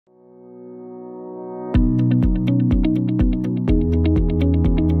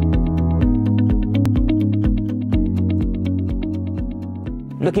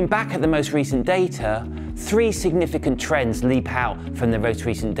Looking back at the most recent data, 3 significant trends leap out from the most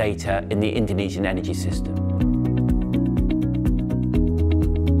recent data in the Indonesian energy system.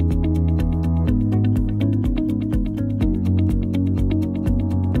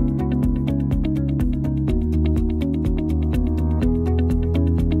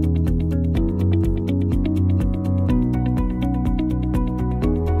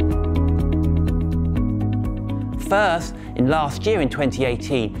 First, in last year, in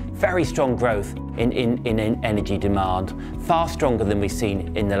 2018, very strong growth in energy demand, far stronger than we've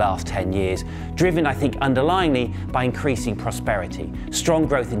seen in the last 10 years, driven, I think, underlyingly by increasing prosperity. Strong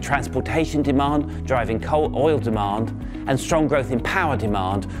growth in transportation demand, driving oil demand, and strong growth in power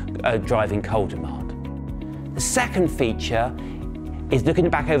demand, driving coal demand. The second feature is, looking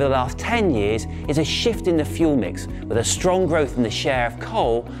back over the last 10 years, is a shift in the fuel mix, with a strong growth in the share of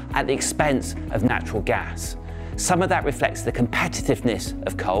coal at the expense of natural gas. Some of that reflects the competitiveness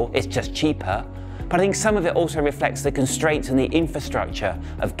of coal, it's just cheaper, but I think some of it also reflects the constraints in the infrastructure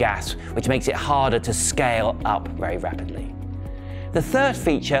of gas, which makes it harder to scale up very rapidly. The third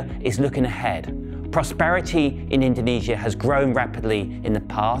feature is looking ahead. Prosperity in Indonesia has grown rapidly in the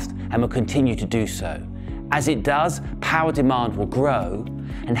past and will continue to do so. As it does, power demand will grow,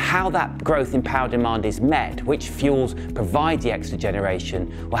 and how that growth in power demand is met, which fuels provide the extra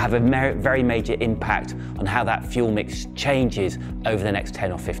generation, will have a very major impact on how that fuel mix changes over the next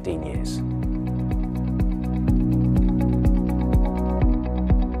 10 or 15 years.